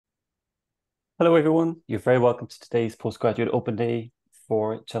Hello, everyone. You're very welcome to today's postgraduate open day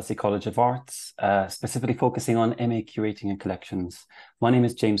for Chelsea College of Arts, specifically focusing on MA Curating and Collections. My name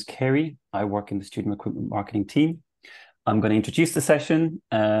is James Carey. I work in the Student Recruitment Marketing team. I'm going to introduce the session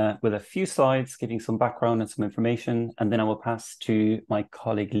with a few slides, giving some background and some information, and then I will pass to my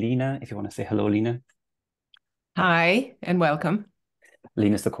colleague, Lina, if you want to say hello, Lina. Hi, and welcome.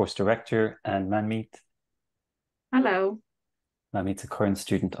 Lina's the course director, and Manmeet. Hello. Manmeet's a current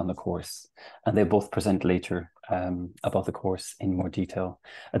student on the course, and they'll both present later about the course in more detail.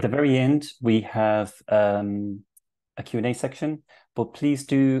 At the very end, we have a Q&A section, but please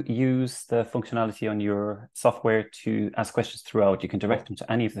do use the functionality on your software to ask questions throughout. You can direct them to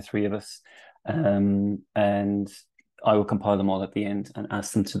any of the three of us, and I will compile them all at the end and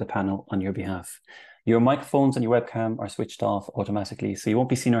ask them to the panel on your behalf. Your microphones and your webcam are switched off automatically, so you won't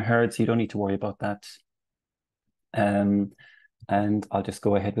be seen or heard, so you don't need to worry about that. And I'll just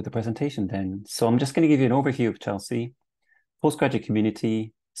go ahead with the presentation then. So I'm just going to give you an overview of Chelsea, postgraduate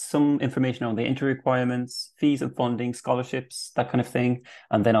community, some information on the entry requirements, fees and funding, scholarships, that kind of thing.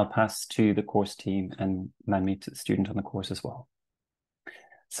 And then I'll pass to the course team and Manmeet, the student on the course as well.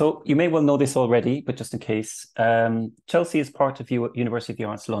 So you may well know this already, but just in case, Chelsea is part of University of the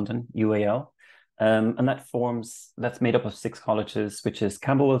Arts London, UAL. And that's made up of 6 colleges, which is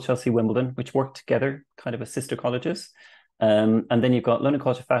Camberwell, Chelsea, Wimbledon, which work together, kind of as sister colleges. And then you've got London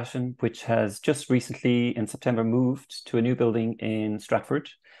College of Fashion, which has just recently in September moved to a new building in Stratford.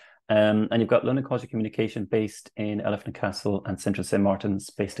 And you've got London College of Communication based in Elephant and Castle and Central St. Martin's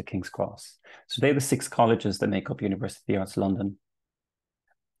based at King's Cross. So they're the 6 colleges that make up University of the Arts London.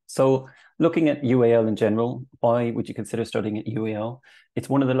 So looking at UAL in general, why would you consider studying at UAL? It's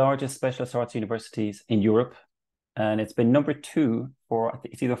one of the largest specialist arts universities in Europe. And it's been number 2 for, I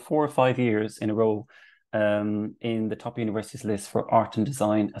think it's either 4 or 5 years in a row in the top universities list for art and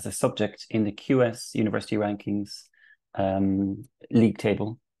design as a subject in the QS University Rankings league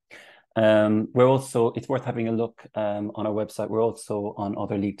table. It's worth having a look on our website. We're also on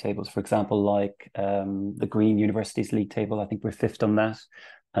other league tables, for example, like the Green Universities league table. I think we're 5th on that.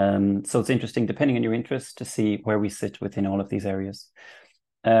 So it's interesting, depending on your interest, to see where we sit within all of these areas.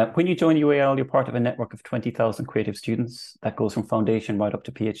 When you join UAL, you're part of a network of 20,000 creative students that goes from foundation right up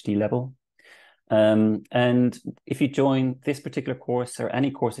to PhD level. And if you join this particular course or any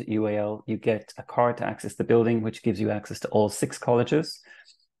course at UAL, you get a card to access the building, which gives you access to all 6 colleges,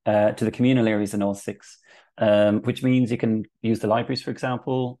 to the communal areas in all 6, which means you can use the libraries, for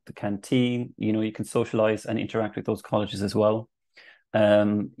example, the canteen, you can socialize and interact with those colleges as well.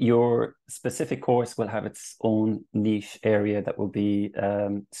 Your specific course will have its own niche area that will be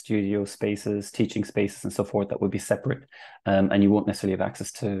studio spaces, teaching spaces, and so forth that will be separate. And you won't necessarily have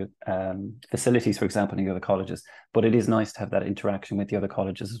access to facilities, for example, in the other colleges. But it is nice to have that interaction with the other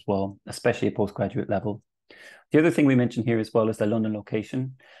colleges as well, especially at postgraduate level. The other thing we mentioned here as well is the London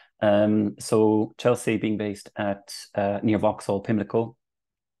location. So Chelsea being based at near Vauxhall, Pimlico,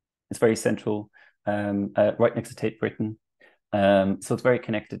 it's very central, right next to Tate Britain. So it's very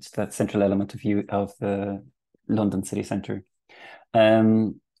connected to that central element of the London city centre.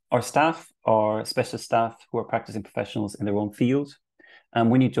 Our staff are specialist staff who are practicing professionals in their own field. And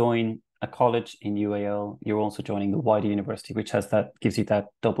when you join a college in UAL, you're also joining the wider university, which gives you that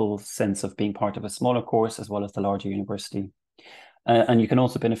double sense of being part of a smaller course as well as the larger university. And you can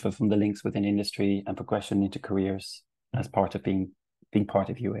also benefit from the links within industry and progression into careers as part of being part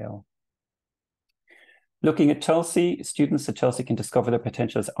of UAL. Looking at Chelsea, students at Chelsea can discover their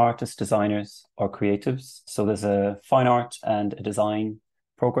potential as artists, designers, or creatives. So there's a fine art and a design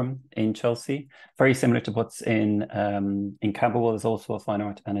program in Chelsea, very similar to what's in Camberwell. There's also a fine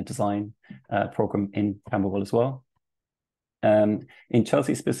art and a design program in Camberwell as well. In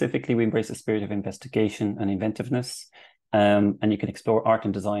Chelsea specifically, we embrace a spirit of investigation and inventiveness, and you can explore art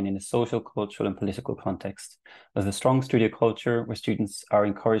and design in a social, cultural, and political context. There's a strong studio culture where students are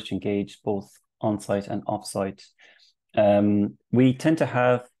encouraged to engage both on-site and off-site. We tend to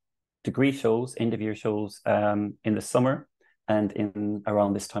have degree shows, end-of-year shows in the summer and in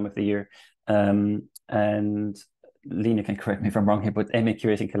around this time of the year. And Lina can correct me if I'm wrong here, but MA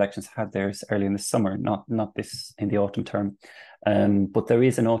Curating Collections had theirs early in the summer, not this in the autumn term. But there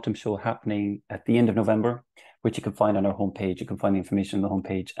is an autumn show happening at the end of November, which you can find on our homepage. You can find the information on the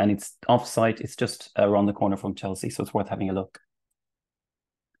homepage, and it's off-site. It's just around the corner from Chelsea, so it's worth having a look.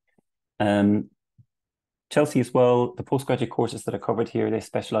 Chelsea as well, the postgraduate courses that are covered here, they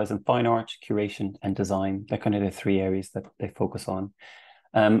specialize in fine art, curation, and design. They're kind of the 3 areas that they focus on.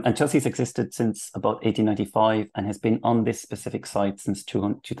 And Chelsea's existed since about 1895 and has been on this specific site since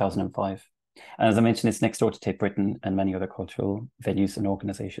 2005. And as I mentioned, it's next door to Tate Britain and many other cultural venues and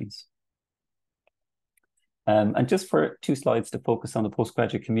organizations. And just for 2 slides to focus on the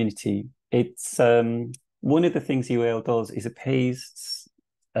postgraduate community, it's one of the things UAL does is it pays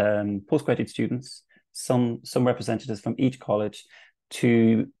postgraduate students, some representatives from each college,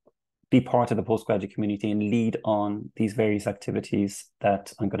 to be part of the postgraduate community and lead on these various activities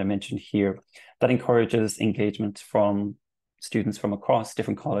that I'm going to mention here. That encourages engagement from students from across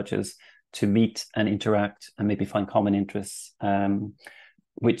different colleges to meet and interact and maybe find common interests,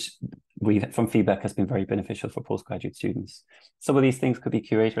 which from feedback has been very beneficial for postgraduate students. Some of these things could be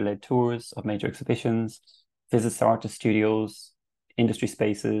curator-led tours of major exhibitions, visits to artist studios, industry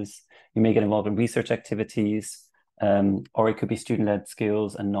spaces. You may get involved in research activities, or it could be student-led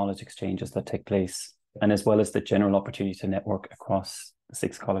skills and knowledge exchanges that take place, and as well as the general opportunity to network across the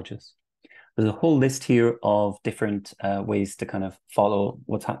 6 colleges. There's a whole list here of different ways to kind of follow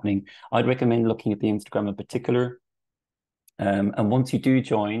what's happening. I'd recommend looking at the Instagram in particular. And once you do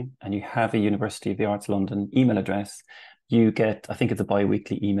join and you have a University of the Arts London email address, you get, I think it's a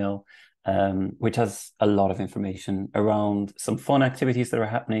bi-weekly email, which has a lot of information around some fun activities that are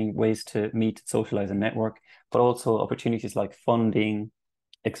happening, ways to meet, socialize and network, but also opportunities like funding,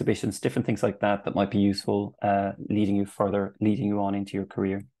 exhibitions, different things like that that might be useful, leading you on into your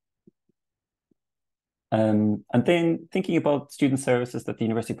career. And then thinking about student services that the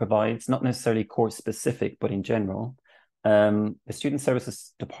university provides, not necessarily course specific, but in general. The Student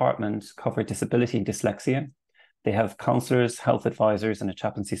Services Department cover disability and dyslexia. They have counsellors, health advisors, and a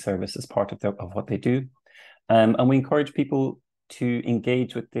chaplaincy service as part of what they do. And we encourage people to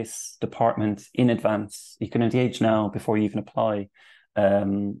engage with this department in advance. You can engage now before you even apply.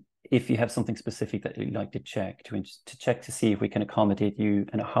 If you have something specific that you'd like to check to see if we can accommodate you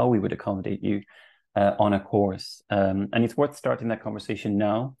and how we would accommodate you on a course. And it's worth starting that conversation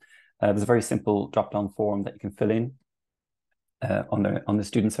now. There's a very simple drop-down form that you can fill in on the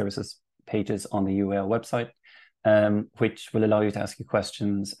student services pages on the UAL website, which will allow you to ask you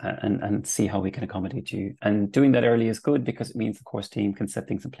questions and see how we can accommodate you. And doing that early is good because it means the course team can set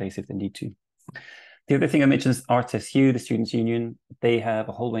things in place if they need to. The other thing I mentioned is ArtsSU, the Students' Union. They have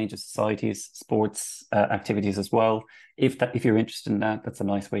a whole range of societies, sports activities as well. If you're interested in that, that's a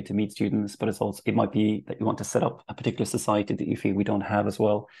nice way to meet students, but it might be that you want to set up a particular society that you feel we don't have as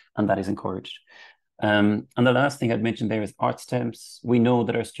well, and that is encouraged. And the last thing I'd mention there is arts temps. We know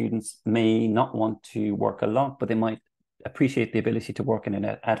that our students may not want to work a lot, but they might appreciate the ability to work in an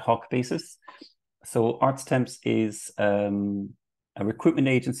ad hoc basis. So arts temps is a recruitment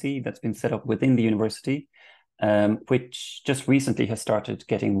agency that's been set up within the university, which just recently has started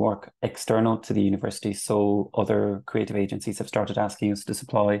getting work external to the university. So other creative agencies have started asking us to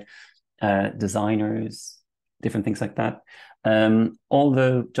supply designers, different things like that. All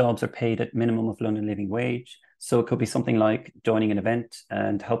the jobs are paid at minimum of London living wage. So it could be something like joining an event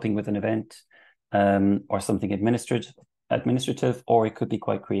and helping with an event, or something administrative, or it could be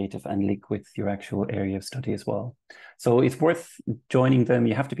quite creative and link with your actual area of study as well. So it's worth joining them.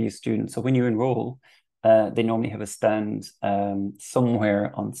 You have to be a student. So when you enroll, they normally have a stand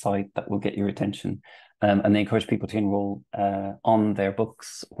somewhere on site that will get your attention. And they encourage people to enroll on their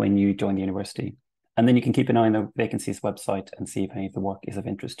books when you join the university. And then you can keep an eye on the vacancies website and see if any of the work is of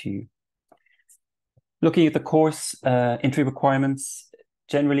interest to you. Looking at the course entry requirements,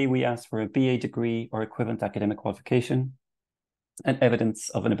 generally we ask for a BA degree or equivalent academic qualification and evidence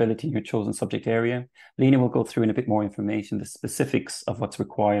of an ability in your chosen subject area. Lina will go through in a bit more information the specifics of what's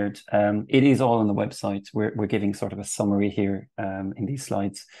required. It is all on the website. We're giving sort of a summary here in these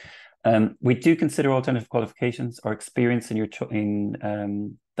slides. We do consider alternative qualifications or experience in your chosen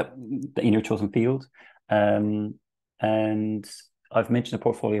field. And I've mentioned a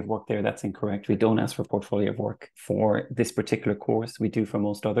portfolio of work there. That's incorrect. We don't ask for a portfolio of work for this particular course. We do for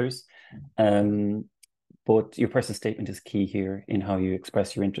most others. But your personal statement is key here in how you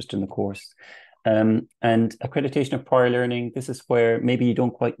express your interest in the course. And accreditation of prior learning. This is where maybe you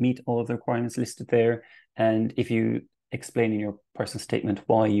don't quite meet all of the requirements listed there. And if you explain in your personal statement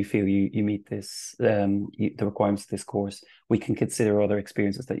why you feel you meet this, the requirements of this course, we can consider other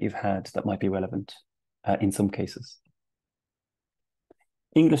experiences that you've had that might be relevant in some cases.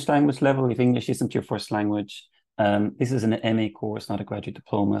 English language level, if English isn't your first language, this is an MA course, not a graduate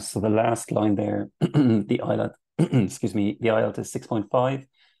diploma. So the last line there, the IELTS, excuse me, the IELTS is 6.5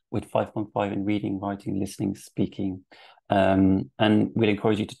 with 5.5 in reading, writing, listening, speaking. And we'd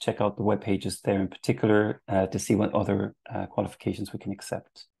encourage you to check out the web pages there in particular to see what other qualifications we can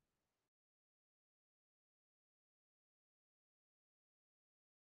accept.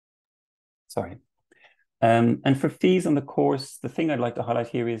 Sorry. And for fees on the course, the thing I'd like to highlight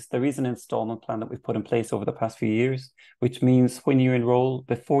here is there is an installment plan that we've put in place over the past few years, which means when you enroll,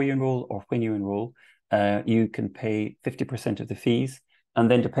 before you enroll or when you enroll, you can pay 50% of the fees. And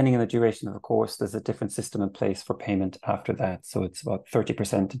then depending on the duration of the course, there's a different system in place for payment after that. So it's about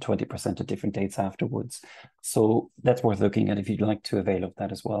 30% and 20% at different dates afterwards. So that's worth looking at if you'd like to avail of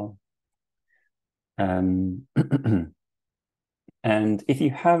that as well. And if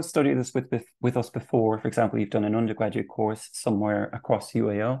you have studied this with us before, for example, you've done an undergraduate course somewhere across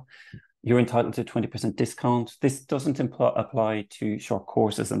UAL, you're entitled to 20% discount. This doesn't apply to short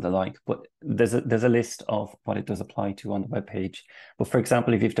courses and the like, but there's a list of what it does apply to on the webpage. But for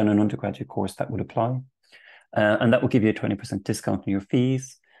example, if you've done an undergraduate course, that would apply. And that will give you a 20% discount on your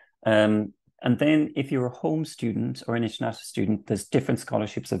fees. And then if you're a home student or an international student, there's different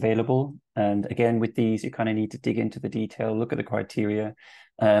scholarships available. And again, with these, you kind of need to dig into the detail, look at the criteria.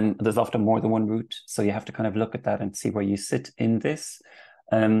 There's often more than one route. So you have to kind of look at that and see where you sit in this.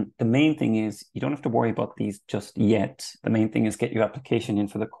 The main thing is you don't have to worry about these just yet. The main thing is get your application in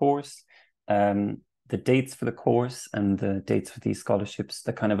for the course, the dates for the course and the dates for these scholarships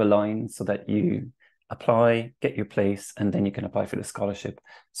that kind of align so that you apply, get your place, and then you can apply for the scholarship.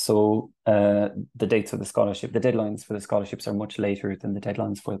 So the dates of the scholarship, the deadlines for the scholarships are much later than the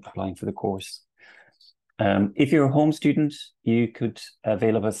deadlines for applying for the course. If you're a home student, you could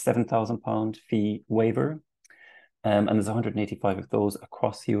avail of a £7,000 fee waiver. And there's 185 of those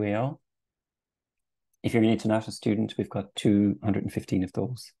across UAL. If you're an international student, we've got 215 of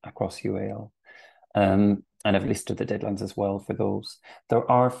those across UAL. And I've listed the deadlines as well for those. There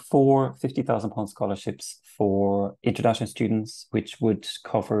are 4 £50,000 scholarships for international students, which would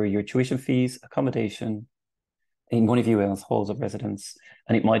cover your tuition fees, accommodation in one of UAL's halls of residence,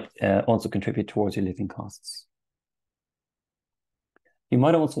 and it might also contribute towards your living costs. You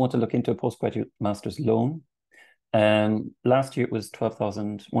might also want to look into a postgraduate master's loan. Last year it was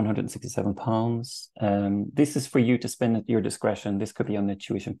 £12,167. This is for you to spend at your discretion. This could be on the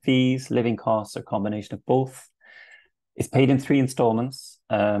tuition fees, living costs, or combination of both. It's paid in 3 installments,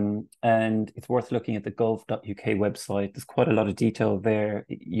 and it's worth looking at the gov.uk website. There's quite a lot of detail there.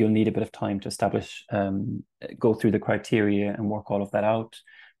 You'll need a bit of time to establish, go through the criteria and work all of that out.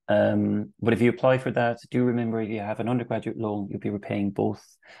 But if you apply for that, do remember if you have an undergraduate loan, you'll be repaying both.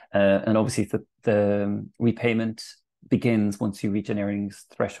 And obviously the repayment begins once you reach an earnings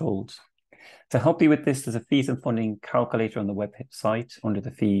threshold. To help you with this, there's a fees and funding calculator on the website under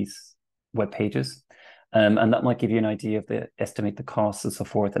the fees web pages. And that might give you an idea of estimate the costs and so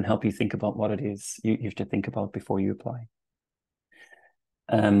forth and help you think about what it is you have to think about before you apply.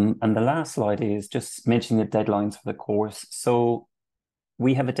 And the last slide is just mentioning the deadlines for the course. So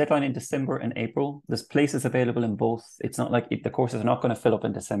we have a deadline in December and April. There's places available in both. It's not like the courses are not going to fill up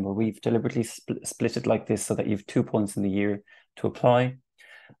in December. We've deliberately split it like this so that you have 2 points in the year to apply.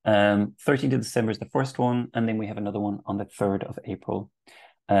 13th of December is the first one, and then we have another one on the 3rd of April.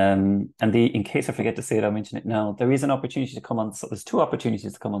 And in case I forget to say it, I'll mention it now. There is an opportunity to come on. So there's 2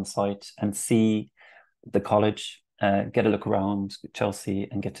 opportunities to come on site and see the college, get a look around Chelsea,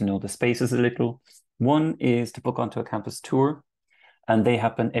 and get to know the spaces a little. One is to book onto a campus tour. And they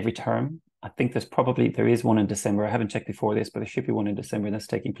happen every term. I think there is one in December. I haven't checked before this, but there should be one in December that's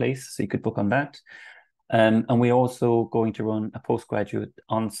taking place. So you could book on that. And we're also going to run a postgraduate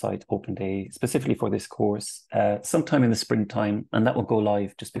on-site open day specifically for this course sometime in the springtime. And that will go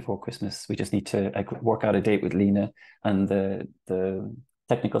live just before Christmas. We just need to work out a date with Lina and the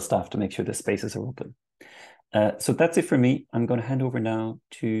technical staff to make sure the spaces are open. So that's it for me. I'm going to hand over now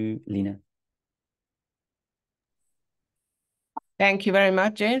to Lina. Thank you very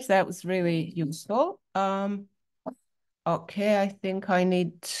much, James. That was really useful. Okay, I think I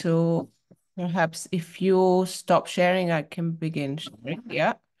need to, perhaps if you stop sharing, I can begin sharing.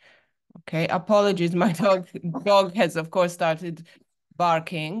 Yeah. Okay, apologies. My dog has, of course, started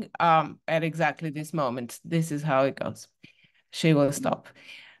barking at exactly this moment. This is how it goes. She will stop.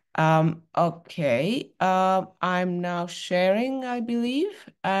 Okay, I'm now sharing, I believe,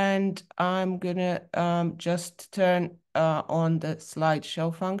 and I'm gonna just turn on the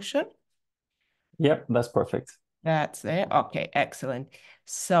slideshow function. Yep, that's perfect. That's there. Okay, excellent.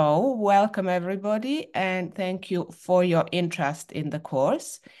 So welcome everybody, and thank you for your interest in the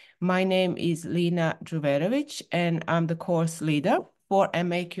course. My name is Lina Dzuverovic, and I'm the course leader for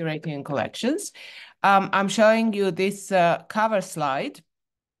MA Curating and Collections. I'm showing you this cover slide,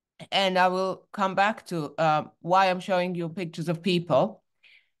 and I will come back to why I'm showing you pictures of people,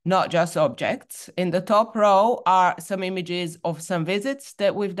 not just objects. In the top row are some images of some visits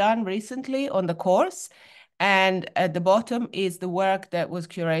that we've done recently on the course. And at the bottom is the work that was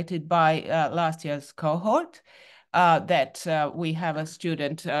curated by last year's cohort that we have a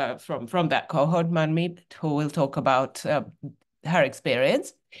student from that cohort, Manmeet, who will talk about her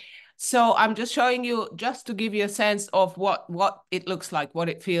experience. So I'm just showing you, just to give you a sense of what it looks like, what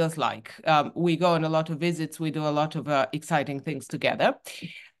it feels like. We go on a lot of visits, we do a lot of exciting things together.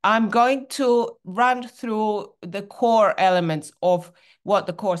 I'm going to run through the core elements of what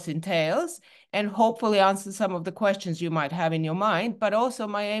the course entails and hopefully answer some of the questions you might have in your mind. But also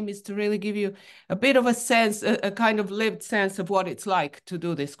my aim is to really give you a bit of a sense, a kind of lived sense of what it's like to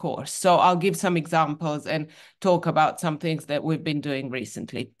do this course. So I'll give some examples and talk about some things that we've been doing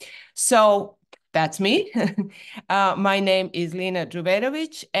recently. So that's me. My name is Lina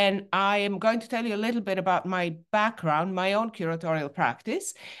Dzuverovic, and I am going to tell you a little bit about my background, my own curatorial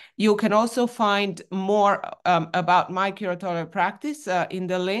practice. You can also find more about my curatorial practice in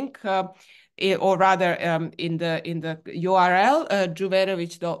the link, or rather in the URL,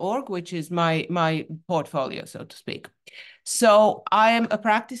 dzuverovic.org, which is my portfolio, so to speak. So I am a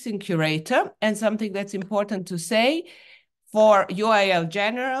practicing curator, and something that's important to say for UIL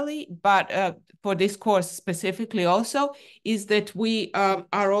generally, but for this course specifically also, is that we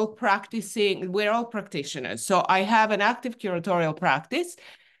are all practicing, we're all practitioners. So I have an active curatorial practice,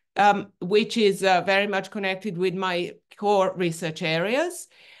 which is very much connected with my core research areas.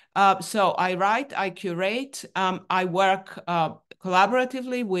 So I write, I curate, I work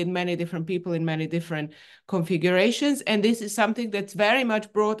collaboratively with many different people in many different configurations. And this is something that's very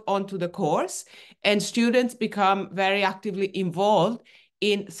much brought onto the course, and students become very actively involved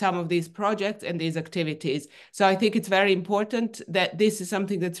in some of these projects and these activities. So I think it's very important that this is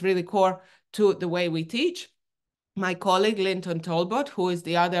something that's really core to the way we teach. My colleague, Linton Talbot, who is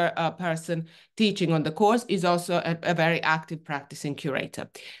the other person teaching on the course, is also a very active practicing curator.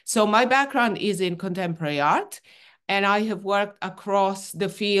 So my background is in contemporary art, and I have worked across the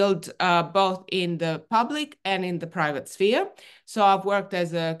field, both in the public and in the private sphere. So I've worked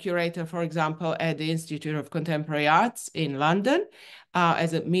as a curator, for example, at the Institute of Contemporary Arts in London,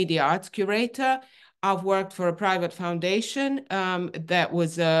 as a media arts curator. I've worked for a private foundation that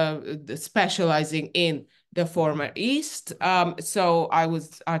was specializing in the former East. So I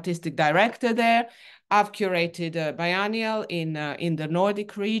was artistic director there. I've curated a biennial in the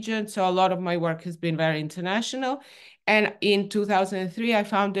Nordic region. So a lot of my work has been very international. And in 2003, I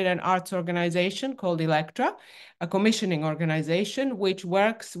founded an arts organization called Electra, a commissioning organization, which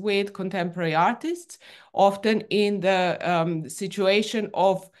works with contemporary artists, often in the situation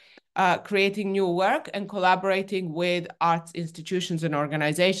of creating new work and collaborating with arts institutions and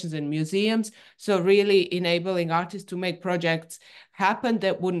organizations and museums. So really enabling artists to make projects happen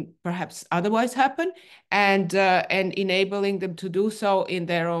that wouldn't perhaps otherwise happen, and enabling them to do so in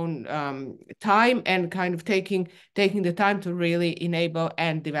their own time, and kind of taking the time to really enable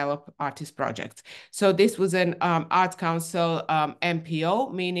and develop artist projects. So this was an Arts Council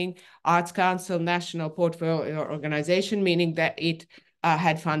MPO, meaning Arts Council National Portfolio Organization, meaning that it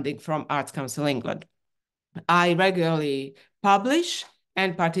had funding from Arts Council England. I regularly publish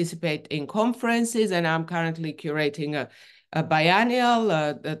and participate in conferences, and I'm currently curating a biennial,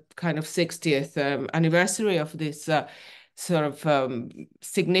 the kind of 60th anniversary of this sort of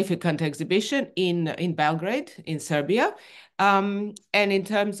significant exhibition in Belgrade, in Serbia. And in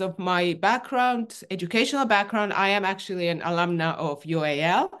terms of my background, educational background, I am actually an alumna of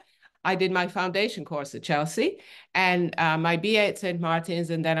UAL. I did my foundation course at Chelsea and my BA at St. Martin's,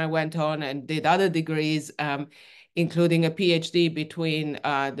 and then I went on and did other degrees, including a PhD between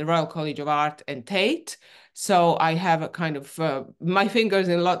the Royal College of Art and Tate. So I have a kind of my fingers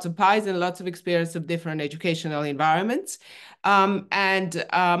in lots of pies and lots of experience of different educational environments. I've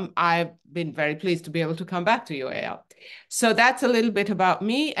been very pleased to be able to come back to UAL. So that's a little bit about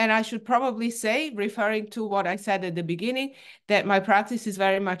me. And I should probably say, referring to what I said at the beginning, that my practice is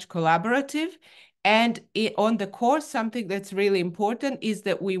very much collaborative. And on the course, something that's really important is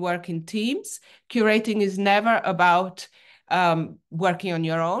that we work in teams. Curating is never about working on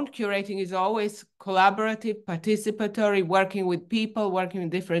your own. Curating is always collaborative, participatory, working with people, working with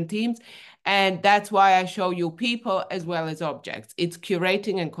different teams. And that's why I show you people as well as objects. It's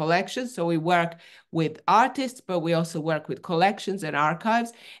curating and collections. So we work with artists, but we also work with collections and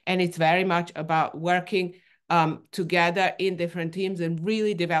archives. And it's very much about working together in different teams and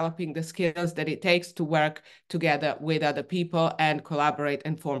really developing the skills that it takes to work together with other people and collaborate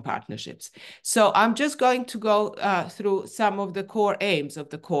and form partnerships. So I'm just going to go through some of the core aims of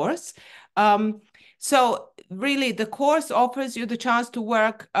the course. So really, the course offers you the chance to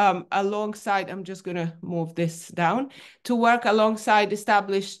work alongside, I'm just going to move this down, to work alongside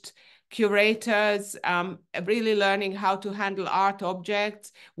established curators, really learning how to handle art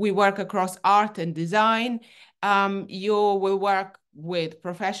objects. We work across art and design. You will work with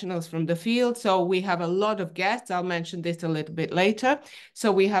professionals from the field. So we have a lot of guests. I'll mention this a little bit later.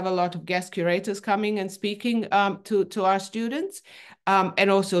 So we have a lot of guest curators coming and speaking to our students, and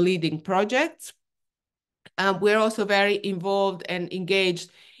also leading projects. We're also very involved and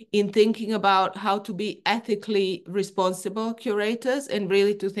engaged in thinking about how to be ethically responsible curators and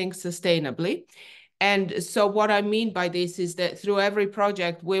really to think sustainably. And so what I mean by this is that through every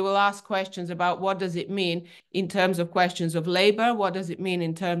project, we will ask questions about what does it mean in terms of questions of labor, what does it mean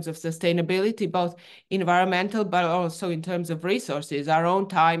in terms of sustainability, both environmental, but also in terms of resources, our own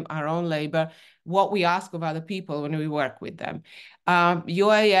time, our own labor, what we ask of other people when we work with them.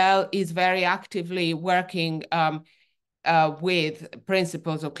 UAL is very actively working with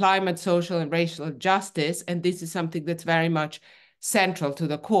principles of climate, social, and racial justice, and this is something that's very much central to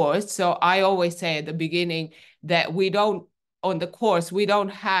the course. So I always say at the beginning that on the course, we don't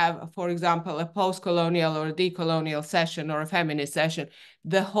have, for example, a post-colonial or a decolonial session or a feminist session.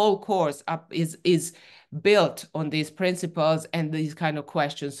 The whole course is built on these principles and these kind of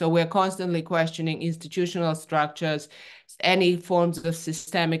questions. So we're constantly questioning institutional structures, any forms of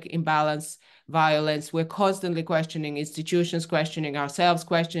systemic imbalance, violence. We're constantly questioning institutions, questioning ourselves,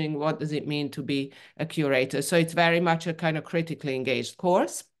 questioning what does it mean to be a curator. So it's very much a kind of critically engaged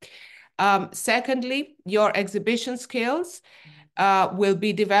course. Secondly, your exhibition skills will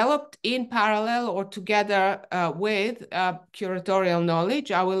be developed in parallel or together with curatorial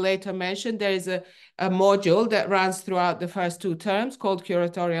knowledge. I will later mention there is a module that runs throughout the first 2 terms called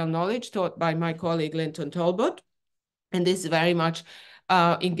curatorial knowledge, taught by my colleague Linton Talbot. And this is very much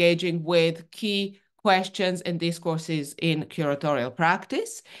engaging with key questions and discourses in curatorial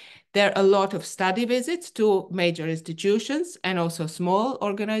practice. There are a lot of study visits to major institutions and also small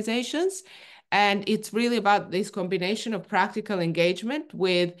organizations. And it's really about this combination of practical engagement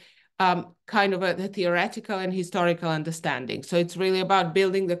with kind of a theoretical and historical understanding. So it's really about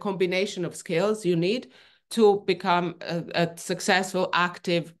building the combination of skills you need to become a successful,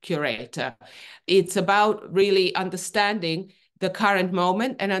 active curator. It's about really understanding the current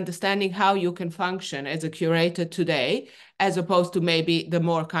moment and understanding how you can function as a curator today, as opposed to maybe the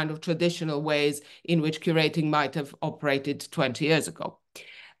more kind of traditional ways in which curating might have operated 20 years ago.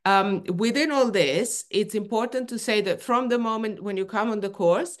 Within all this, it's important to say that from the moment when you come on the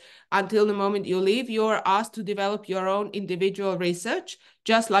course until the moment you leave, you're asked to develop your own individual research,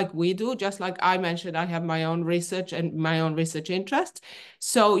 just like we do, just like I mentioned, I have my own research and my own research interests.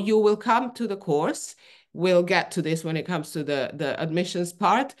 So you will come to the course. We'll get to this when it comes to the admissions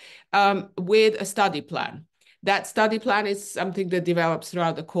part, with a study plan. That study plan is something that develops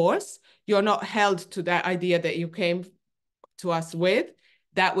throughout the course. You're not held to that idea that you came to us with.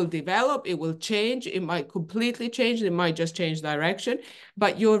 That will develop, it will change, it might completely change, it might just change direction,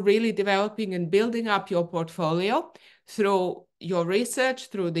 but you're really developing and building up your portfolio through your research,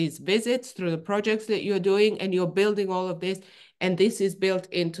 through these visits, through the projects that you're doing, and you're building all of this, and this is built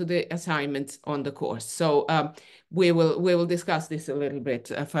into the assignments on the course. So we will discuss this a little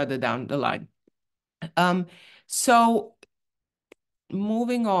bit further down the line. So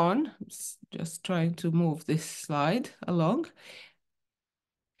moving on, just trying to move this slide along.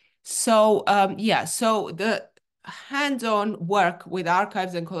 So so the hands-on work with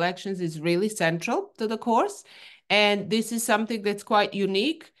archives and collections is really central to the course. And this is something that's quite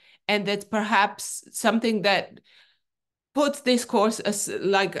unique, and that's perhaps something that puts this course as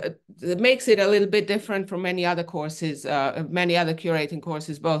makes it a little bit different from many other courses, many other curating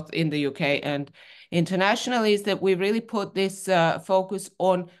courses, both in the UK and internationally, is that we really put this focus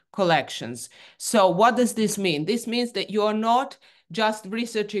on collections. So what does this mean? This means that you're not just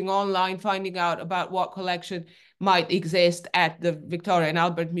researching online, finding out about what collection might exist at the Victoria and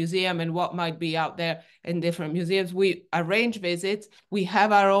Albert Museum and what might be out there in different museums. We arrange visits. We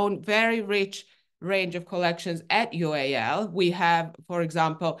have our own very rich range of collections at UAL. We have, for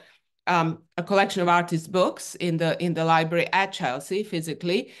example, a collection of artist books in the library at Chelsea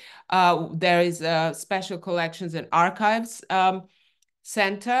physically. There is special collections and archives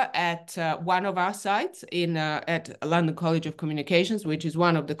center at one of our sites at London College of Communications, which is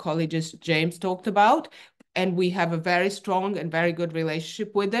one of the colleges James talked about. And we have a very strong and very good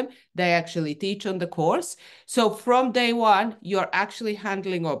relationship with them. They actually teach on the course. So from day one, you're actually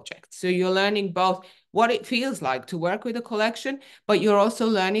handling objects. So you're learning both what it feels like to work with a collection, but you're also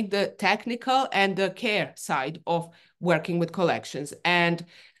learning the technical and the care side of working with collections. And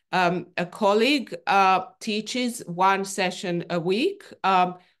a colleague teaches one session a week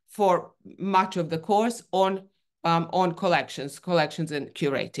for much of the course on collections and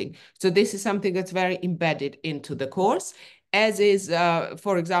curating. So this is something that's very embedded into the course. as is,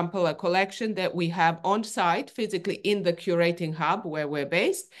 for example, a collection that we have on site physically in the curating hub where we're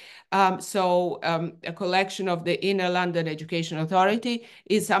based. A collection of the Inner London Education Authority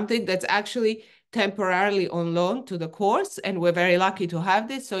is something that's actually temporarily on loan to the course, and we're very lucky to have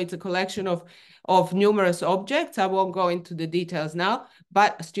this. So it's a collection of numerous objects. I won't go into the details now,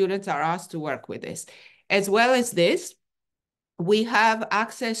 but students are asked to work with this. As well as this, we have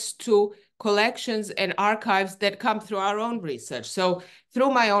access to collections and archives that come through our own research. So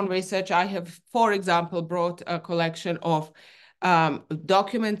through my own research, I have, for example, brought a collection of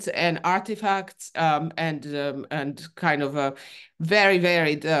documents and artifacts and kind of very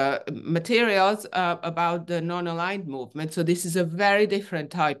varied materials about the non-aligned movement. So this is a very different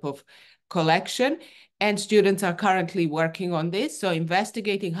type of collection, and students are currently working on this. So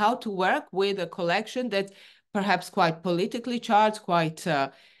investigating how to work with a collection that's perhaps quite politically charged, quite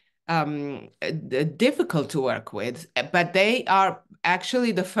difficult to work with, but they are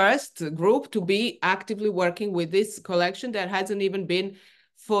actually the first group to be actively working with this collection that hasn't even been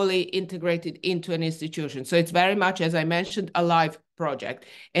fully integrated into an institution. So it's very much, as I mentioned, a live project,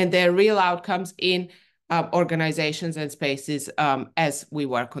 and there are real outcomes in organizations and spaces as we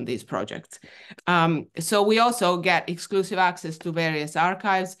work on these projects. So we also get exclusive access to various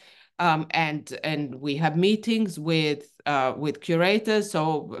archives, and we have meetings with curators.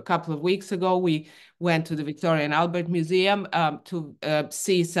 So a couple of weeks ago, we went to the Victoria and Albert Museum to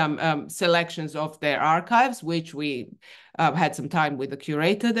see some selections of their archives, which we had some time with the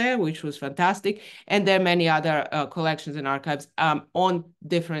curator there, which was fantastic. And there are many other collections and archives on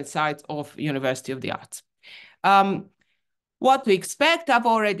different sites of University of the Arts. What to expect, I've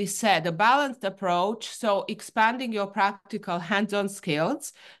already said, a balanced approach, so expanding your practical hands-on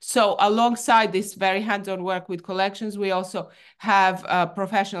skills. So alongside this very hands-on work with collections, we also have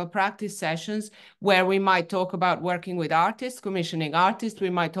professional practice sessions where we might talk about working with artists, commissioning artists. We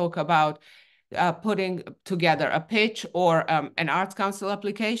might talk about putting together a pitch or an Arts Council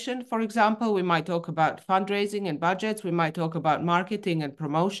application, for example. We might talk about fundraising and budgets. We might talk about marketing and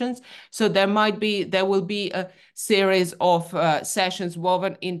promotions. So there will be a series of sessions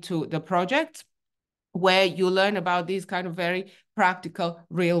woven into the project where you learn about these kind of very practical,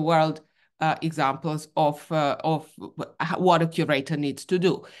 real world examples of what a curator needs to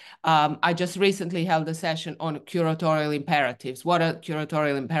do. I just recently held a session on curatorial imperatives. What are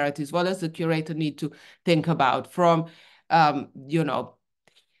curatorial imperatives? What does the curator need to think about from,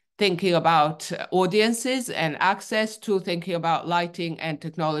 thinking about audiences and access to thinking about lighting and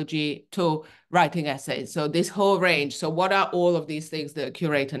technology to writing essays. So this whole range. So what are all of these things the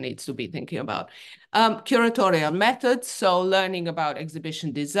curator needs to be thinking about? Curatorial methods, so learning about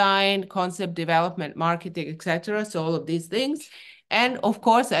exhibition design, concept development, marketing, etc. So all of these things. And of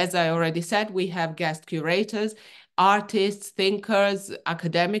course, as I already said, we have guest curators, artists, thinkers,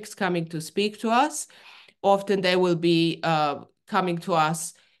 academics coming to speak to us. Often they will be coming to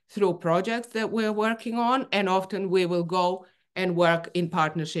us through projects that we're working on, and often we will go and work in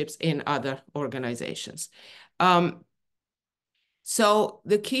partnerships in other organizations. So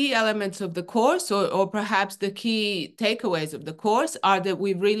the key elements of the course, or perhaps the key takeaways of the course, are that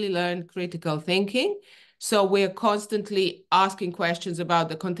we really learn critical thinking. So we're constantly asking questions about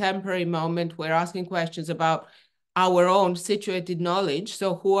the contemporary moment. We're asking questions about our own situated knowledge.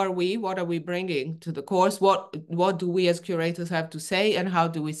 So who are we? What are we bringing to the course? What do we as curators have to say, and how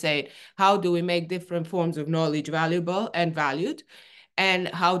do we say it? How do we make different forms of knowledge valuable and valued? And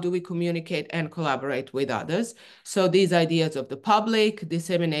how do we communicate and collaborate with others? So these ideas of the public,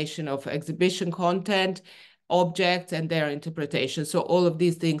 dissemination of exhibition content, objects and their interpretation. So all of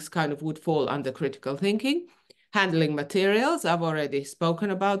these things kind of would fall under critical thinking. Handling materials, I've already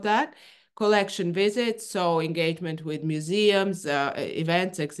spoken about that. Collection visits, so engagement with museums,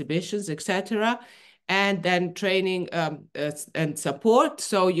 events, exhibitions, etc. And then training and support.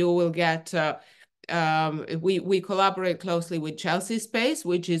 So you will get, we collaborate closely with Chelsea Space,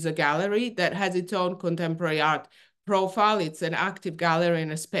 which is a gallery that has its own contemporary art profile. It's an active gallery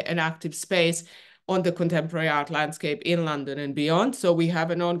and an active space on the contemporary art landscape in London and beyond. So we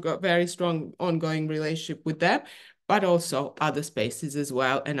have an very strong ongoing relationship with them, but also other spaces as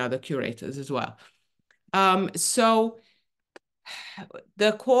well and other curators as well. So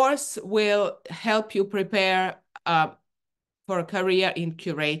the course will help you prepare for a career in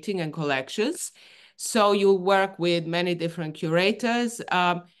curating and collections. So you work with many different curators,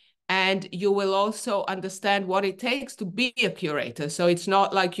 and you will also understand what it takes to be a curator. So it's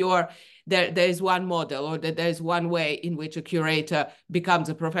not like there's one model, or that there's one way in which a curator becomes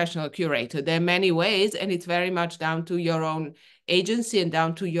a professional curator. There are many ways, and it's very much down to your own agency and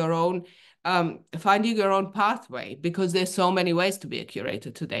down to your own finding your own pathway, because there's so many ways to be a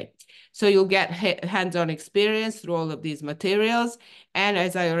curator today. So you'll get hands-on experience through all of these materials. And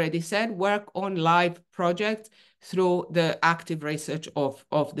as I already said, work on live projects through the active research of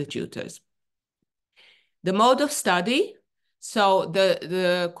the tutors. The mode of study. So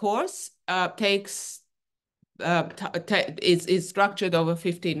the course is structured over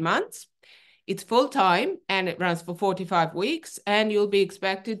 15 months. It's full-time and it runs for 45 weeks, and you'll be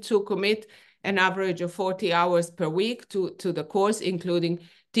expected to commit an average of 40 hours per week to the course, including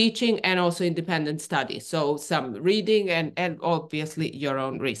teaching and also independent study. So some reading and obviously your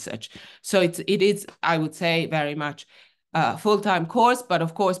own research. So it is, I would say, very much a full-time course, but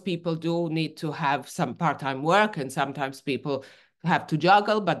of course people do need to have some part-time work, and sometimes people have to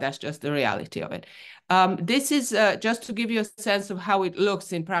juggle, but that's just the reality of it. This is just to give you a sense of how it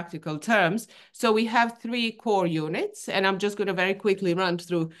looks in practical terms. So we have 3 core units, and I'm just going to very quickly run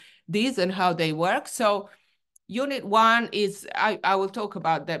through these and how they work. So Unit 1 is, I will talk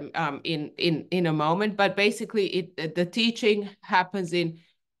about them in a moment, but basically the teaching happens in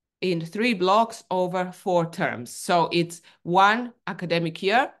 3 blocks over 4 terms. So it's 1 academic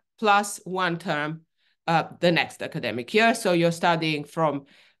year plus 1 term the next academic year. So you're studying from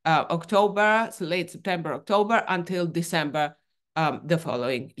October, so late September, October, until December the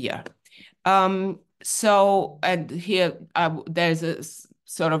following year. So, and here there's a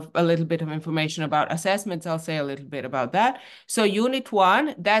sort of a little bit of information about assessments. I'll say a little bit about that. So Unit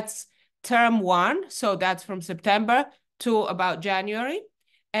 1, that's term 1. So that's from September to about January.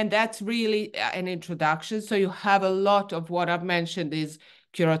 And that's really an introduction. So you have a lot of what I've mentioned is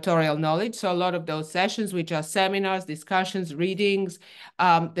curatorial knowledge. So a lot of those sessions, which are seminars, discussions, readings,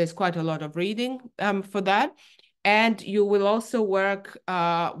 there's quite a lot of reading for that. And you will also work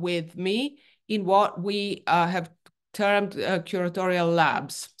with me in what we have termed curatorial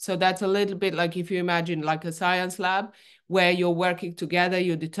labs. So that's a little bit like if you imagine like a science lab where you're working together,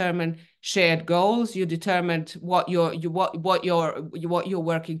 you determine shared goals, you determine what you're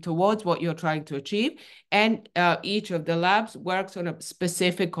working towards, what you're trying to achieve, and each of the labs works on a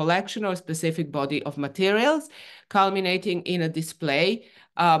specific collection or specific body of materials, culminating in a display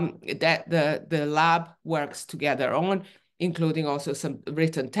that the lab works together on, including also some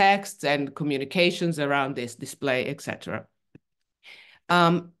written texts and communications around this display, etc.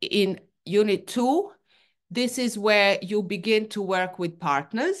 In Unit 2, this is where you begin to work with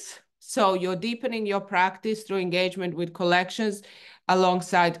partners. So you're deepening your practice through engagement with collections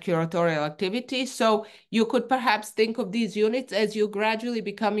alongside curatorial activities. So you could perhaps think of these units as you gradually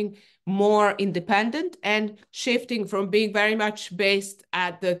becoming more independent and shifting from being very much based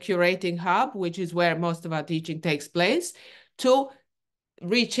at the curating hub, which is where most of our teaching takes place, to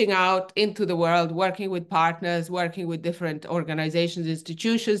reaching out into the world, working with partners, working with different organizations,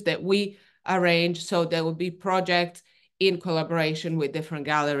 institutions that we arrange. So there will be projects in collaboration with different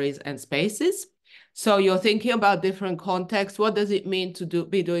galleries and spaces. So you're thinking about different contexts. What does it mean to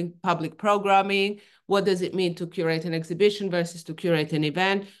be doing public programming? What does it mean to curate an exhibition versus to curate an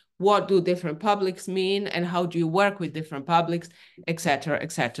event? What do different publics mean? And how do you work with different publics, et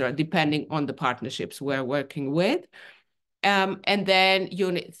cetera, depending on the partnerships we're working with. And then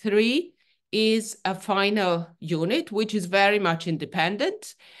Unit 3 is a final unit, which is very much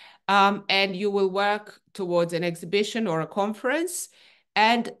independent. And you will work towards an exhibition or a conference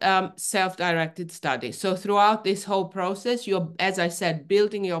and self-directed study. So throughout this whole process, you're, as I said,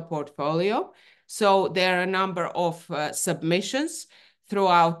 building your portfolio. So there are a number of submissions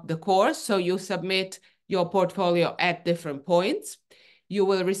throughout the course. So you submit your portfolio at different points. You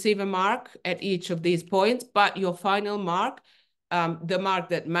will receive a mark at each of these points, but your final mark, the mark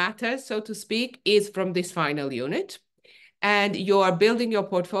that matters, so to speak, is from this final unit. And you're building your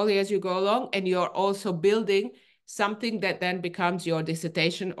portfolio as you go along, and you're also building something that then becomes your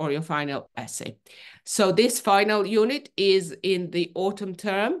dissertation or your final essay. So this final unit is in the autumn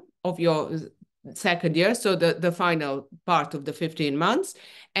term of your second year, so the final part of the 15 months,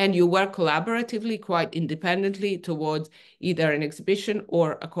 and you work collaboratively, quite independently, towards either an exhibition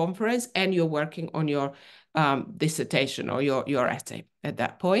or a conference, and you're working on your dissertation or your essay at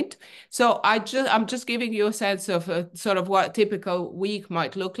that point. So I'm just giving you a sense of sort of what a typical week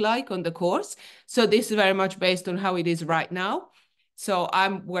might look like on the course. So this is very much based on how it is right now. So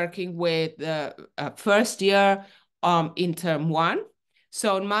I'm working with first year in term 1.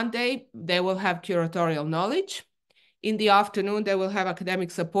 So on Monday, they will have curatorial knowledge. In the afternoon, they will have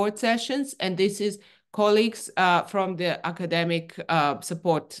academic support sessions. And this is colleagues from the academic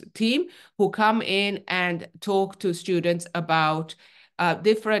support team who come in and talk to students about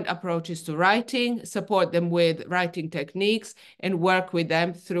different approaches to writing, support them with writing techniques, and work with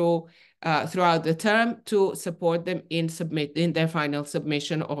them through throughout the term to support them in their final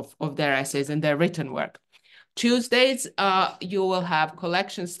submission of their essays and their written work. Tuesdays, you will have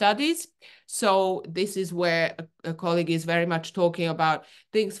collection studies. So this is where a colleague is very much talking about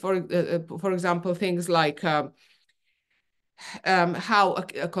things, for example, things like how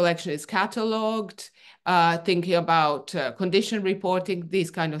a collection is cataloged, thinking about condition reporting, these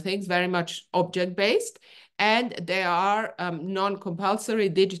kind of things, very much object-based. And there are non-compulsory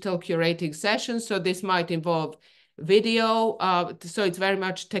digital curating sessions. So this might involve video. So it's very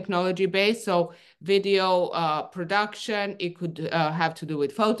much technology-based. So video production, it could have to do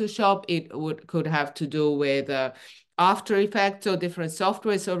with Photoshop. It could have to do with After Effects or different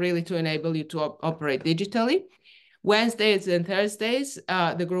software. So really to enable you to operate digitally. Wednesdays and Thursdays,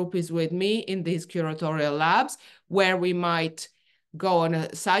 the group is with me in these curatorial labs where we might go on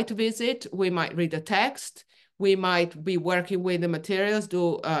a site visit, we might read a text, we might be working with the materials,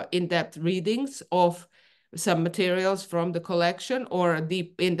 do in-depth readings of some materials from the collection or a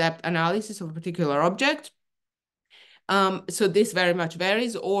deep in-depth analysis of a particular object. So this very much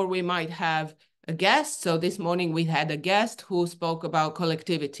varies, or we might have a guest. So this morning we had a guest who spoke about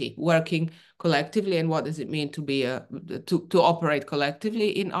collectivity, working collectively, and what does it mean to be to operate collectively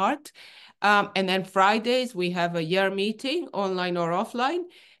in art. And then Fridays we have a year meeting, online or offline,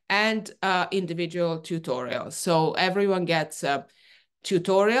 and individual tutorials. So everyone gets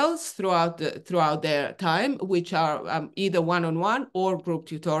tutorials throughout their time, which are either one-on-one or group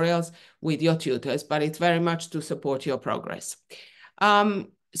tutorials with your tutors, but it's very much to support your progress.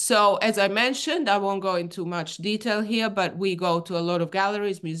 So as I mentioned, I won't go into much detail here, but we go to a lot of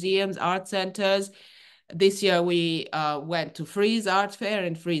galleries, museums, art centers. This year we went to Frieze Art Fair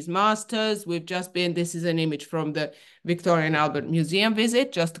and Frieze Masters. We've just been, this is an image from the Victoria and Albert Museum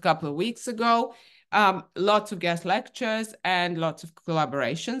visit just a couple of weeks ago. Lots of guest lectures and lots of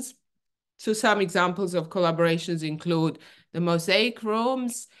collaborations. So some examples of collaborations include the Mosaic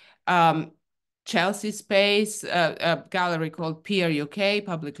Rooms, Chelsea Space, a gallery called Pier UK,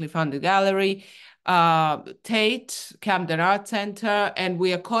 publicly funded gallery, Tate, Camden Art Centre, and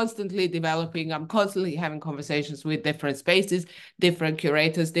we are constantly developing, I'm constantly having conversations with different spaces, different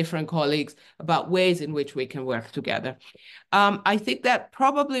curators, different colleagues about ways in which we can work together. I think that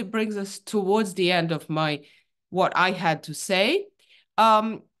probably brings us towards the end of what I had to say.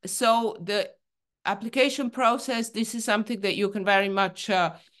 So the application process, this is something that you can very much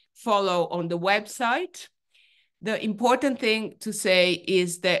follow on the website. The important thing to say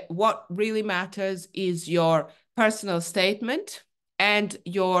is that what really matters is your personal statement and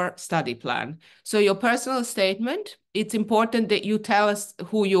your study plan. So your personal statement, it's important that you tell us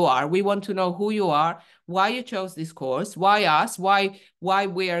who you are. We want to know who you are, why you chose this course, why us, why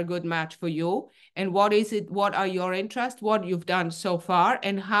we are a good match for you, and what are your interests, what you've done so far,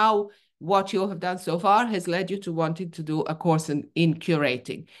 and how what you have done so far has led you to wanting to do a course in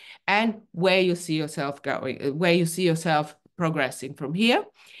curating, and where you see yourself going, where you see yourself progressing from here,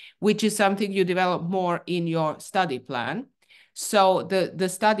 which is something you develop more in your study plan. So the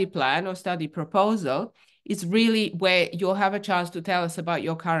study plan or study proposal is really where you'll have a chance to tell us about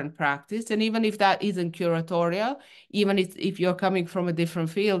your current practice. And even if that isn't curatorial, even if you're coming from a different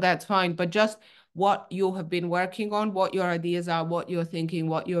field, that's fine. But just what you have been working on, what your ideas are, what you're thinking,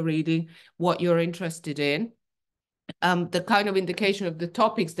 what you're reading, what you're interested in, the kind of indication of the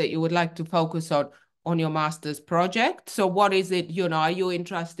topics that you would like to focus on your master's project. So what is it, are you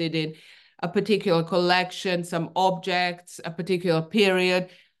interested in a particular collection, some objects, a particular period?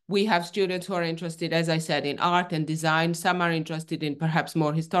 We have students who are interested, as I said, in art and design. Some are interested in perhaps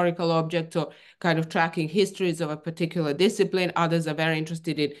more historical objects or kind of tracking histories of a particular discipline. Others are very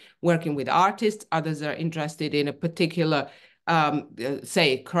interested in working with artists. Others are interested in a particular,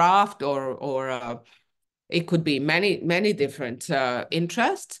 say, craft or it could be many different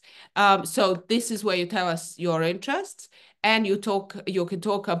interests. So this is where you tell us your interests, and you can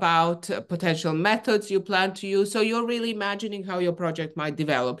talk about potential methods you plan to use. So you're really imagining how your project might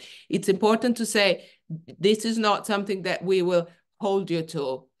develop. It's important to say this is not something that we will hold you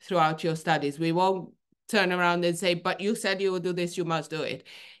to throughout your studies. We won't turn around and say, but you said you would do this, you must do it.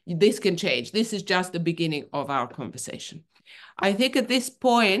 This can change. This is just the beginning of our conversation. I think at this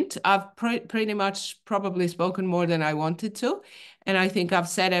point, I've pretty much probably spoken more than I wanted to. And I think I've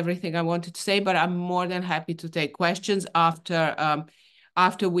said everything I wanted to say, but I'm more than happy to take questions after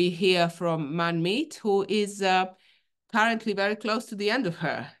we hear from Manmeet, who is currently very close to the end of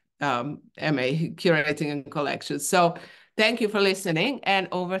her MA Curating and Collections. So thank you for listening, and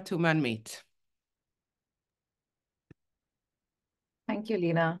over to Manmeet. Thank you,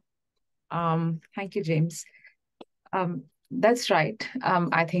 Lina. Thank you, James. That's right.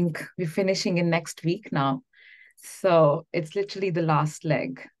 I think we're finishing in next week now. So it's literally the last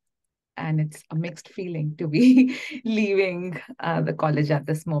leg. And it's a mixed feeling to be leaving the college at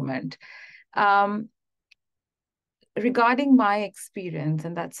this moment. Regarding my experience,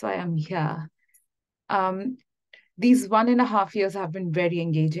 and that's why I'm here, these 1.5 years have been very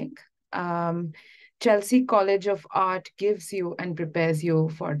engaging. Chelsea College of Art gives you and prepares you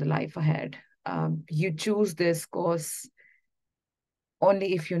for the life ahead. You choose this course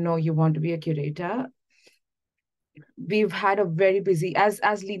only if you know you want to be a curator. We've had a very busy,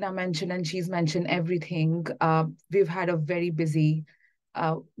 as Lina mentioned, and she's mentioned everything, we've had a very busy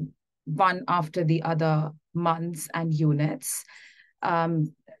one after the other months and units.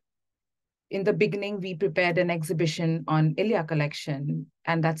 In the beginning, we prepared an exhibition on Ilya collection,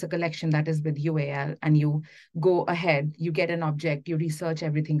 and that's a collection that is with UAL, and you go ahead, you get an object, you research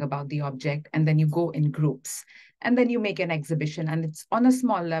everything about the object, and then you go in groups, and then you make an exhibition, and it's on a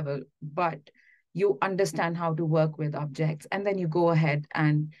small level, but you understand how to work with objects, and then you go ahead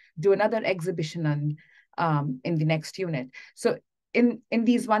and do another exhibition in the next unit. So in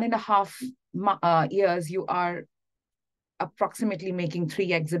these 1.5 years, you are approximately making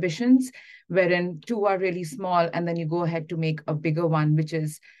 3 exhibitions, wherein 2 are really small, and then you go ahead to make a bigger one, which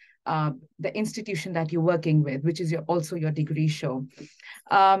is the institution that you're working with, which is also your degree show.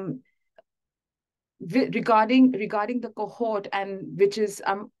 Regarding the cohort, and which is,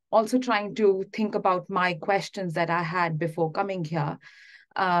 I'm also trying to think about my questions that I had before coming here,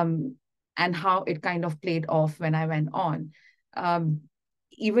 and how it kind of played off when I went on.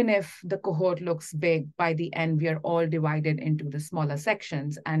 Even if the cohort looks big, by the end, we are all divided into the smaller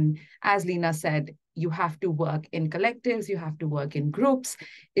sections. And as Lina said, you have to work in collectives, you have to work in groups.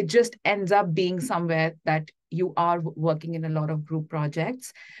 It just ends up being somewhere that you are working in a lot of group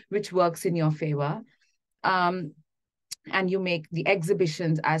projects, which works in your favor. And you make the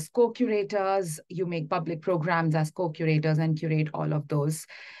exhibitions as co-curators, you make public programs as co-curators and curate all of those.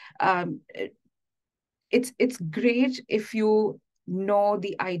 It's great if you know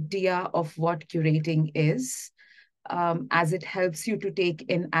the idea of what curating is, as it helps you to take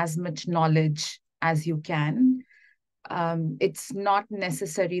in as much knowledge as you can. It's not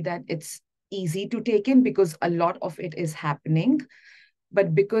necessary that it's easy to take in, because a lot of it is happening,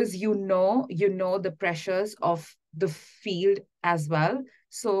 but because you know the pressures of the field as well,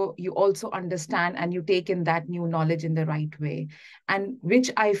 so you also understand and you take in that new knowledge in the right way, and which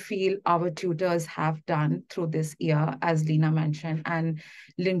I feel our tutors have done through this year, as Lina mentioned, and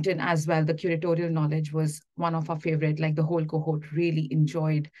Linton as well. The curatorial knowledge was one of our favorite, like the whole cohort really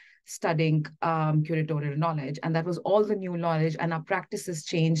enjoyed studying curatorial knowledge, and that was all the new knowledge, and our practices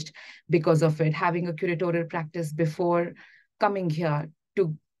changed because of it. Having a curatorial practice before coming here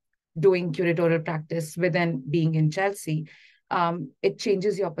to doing curatorial practice within being in Chelsea, it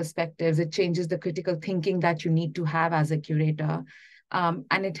changes your perspectives, it changes the critical thinking that you need to have as a curator,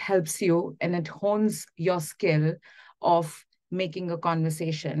 and it helps you and it hones your skill of making a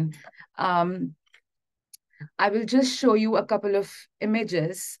conversation. I will just show you a couple of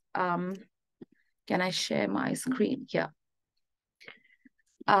images. Can I share my screen here?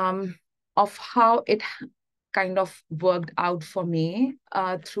 Of how it kind of worked out for me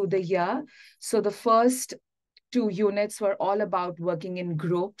through the year. So the first 2 units were all about working in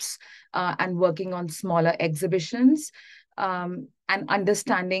groups and working on smaller exhibitions, and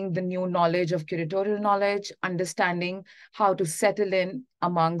understanding the new knowledge of curatorial knowledge, understanding how to settle in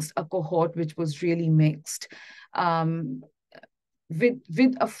amongst a cohort which was really mixed,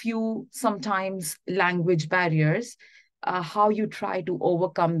 with a few sometimes language barriers, how you try to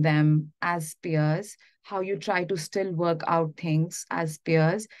overcome them as peers, how you try to still work out things as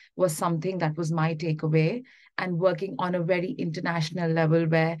peers, was something that was my takeaway. And working on a very international level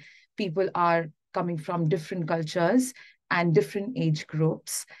where people are coming from different cultures and different age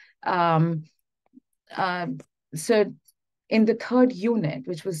groups. So in the 3rd unit,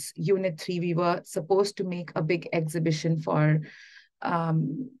 which was unit 3, we were supposed to make a big exhibition for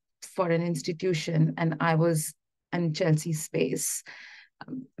an institution, and I was in Chelsea space.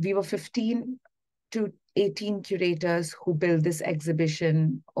 We were 15 to 18 curators who built this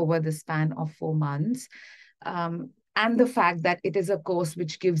exhibition over the span of 4 months. And the fact that it is a course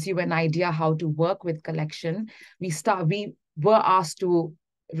which gives you an idea how to work with collection. We were asked to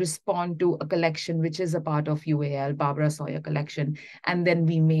respond to a collection which is a part of UAL, Barbara Sawyer collection, and then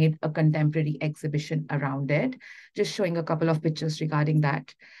we made a contemporary exhibition around it. Just showing a couple of pictures regarding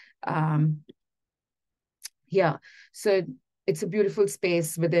that. Yeah, so it's a beautiful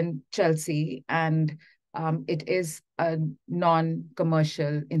space within Chelsea, and it is a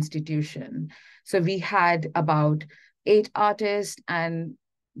non-commercial institution. So we had about 8 artists, and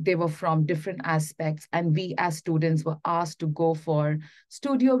they were from different aspects. And we as students were asked to go for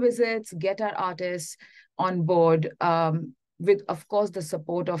studio visits, get our artists on board, with, of course, the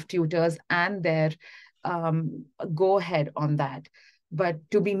support of tutors and their go ahead on that. But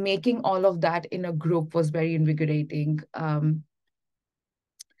to be making all of that in a group was very invigorating.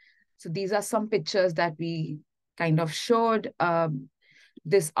 So these are some pictures that we kind of showed.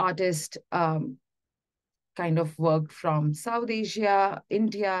 This artist kind of worked from South Asia,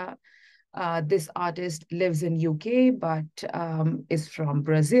 India. This artist lives in UK, but is from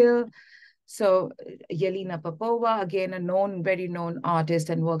Brazil. So Yelena Popova, again, a very known artist,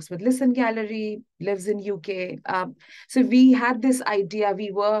 and works with Listen Gallery, lives in UK. So we had this idea,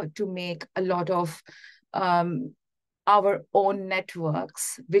 we were to make a lot of our own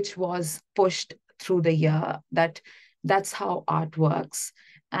networks, which was pushed through the year. That's how art works.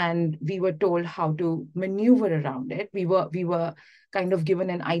 And we were told how to maneuver around it. We were kind of given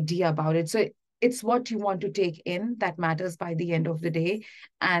an idea about it. So it's what you want to take in that matters by the end of the day.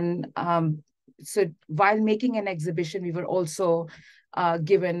 And so while making an exhibition, we were also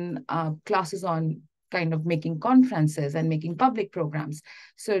given classes on kind of making conferences and making public programs.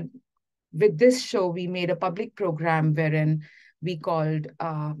 So with this show, we made a public program wherein we called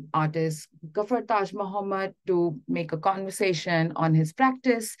artist Ghaffar Taj Muhammad to make a conversation on his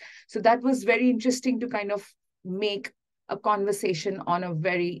practice. So that was very interesting to kind of make a conversation on a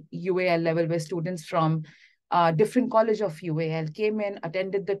very UAL level, where students from different college of UAL came in,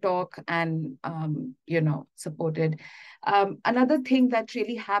 attended the talk, and supported. Another thing that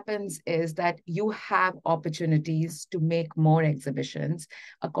really happens is that you have opportunities to make more exhibitions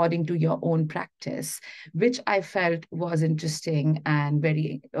according to your own practice, which I felt was interesting and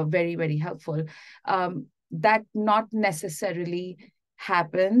very, very helpful. That not necessarily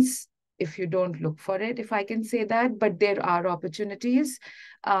happens if you don't look for it, if I can say that, but there are opportunities.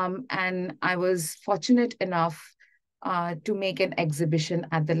 And I was fortunate enough to make an exhibition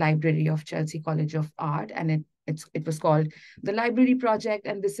at the library of Chelsea College of Art, and it was called the Library Project.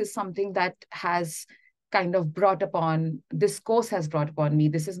 And this is something that has kind of this course has brought upon me.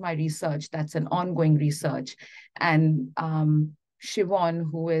 This is my research. That's an ongoing research. And Siobhan,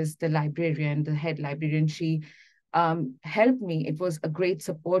 who is the librarian, the head librarian, she helped me. It was a great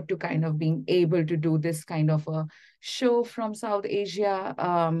support to kind of being able to do this kind of a show from South Asia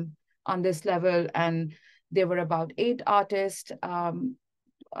on this level. And there were about 8 artists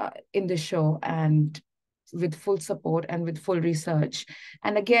in the show, and with full support and with full research.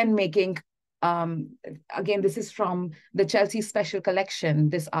 And again, making, again, this is from the Chelsea Special Collection,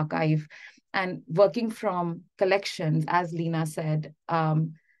 this archive. And working from collections, as Lina said,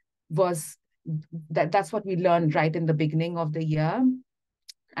 that's what we learned right in the beginning of the year.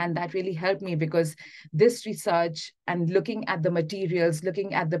 And that really helped me, because this research and looking at the materials,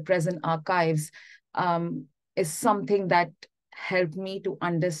 looking at the present archives, is something that helped me to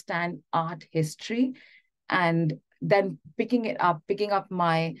understand art history. And then picking up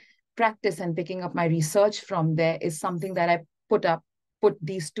my practice and picking up my research from there is something that I put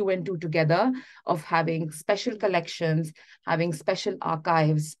these 2 and 2 together, of having special collections, having special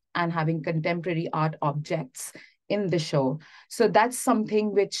archives, and having contemporary art objects in the show. So that's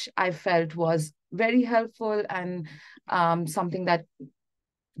something which I felt was very helpful, and something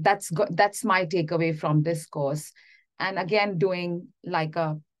that's my takeaway from this course. And again, doing like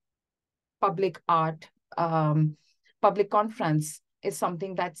a public art, public conference is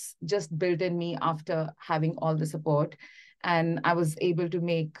something that's just built in me after having all the support. And I was able to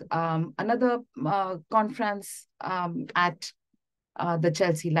make another conference at the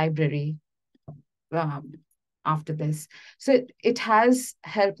Chelsea Library after this. So it has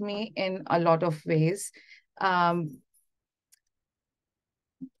helped me in a lot of ways.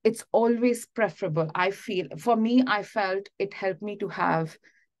 It's always preferable, I feel. For me, I felt it helped me to have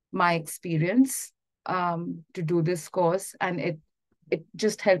my experience to do this course, and it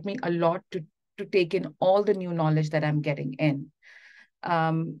just helped me a lot to take in all the new knowledge that I'm getting in.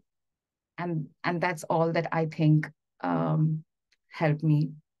 And that's all that I think helped me.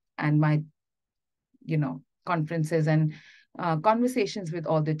 And my, conferences and conversations with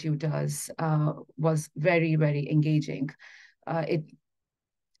all the tutors was very, very engaging.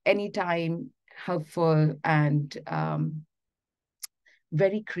 Anytime helpful and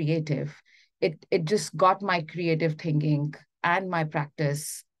very creative. It just got my creative thinking and my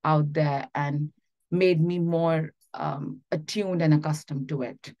practice out there and made me more attuned and accustomed to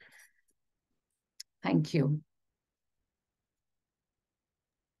it. Thank you.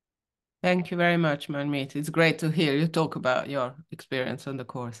 Thank you very much, Manmeet. It's great to hear you talk about your experience on the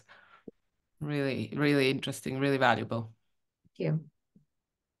course. Really, really interesting, really valuable. Thank you.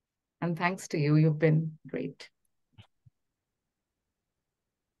 And thanks to you. You've been great.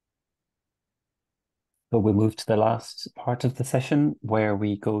 So we'll move to the last part of the session where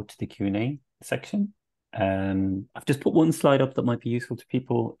we go to the Q&A section. I've just put one slide up that might be useful to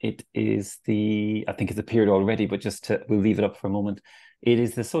people. It is I think it's appeared already, but we'll leave it up for a moment. It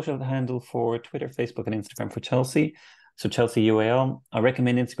is the social handle for Twitter, Facebook, and Instagram for Chelsea. So Chelsea UAL. I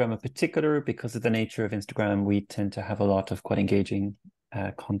recommend Instagram in particular because of the nature of Instagram. We tend to have a lot of quite engaging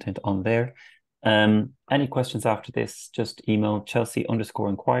content on there. Any questions after this, just email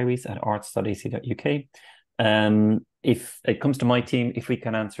chelsea_inquiries@arts.ac.uk. If it comes to my team, if we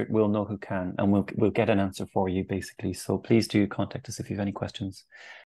can answer it, we'll know who can, and we'll get an answer for you, basically. So please do contact us if you have any questions.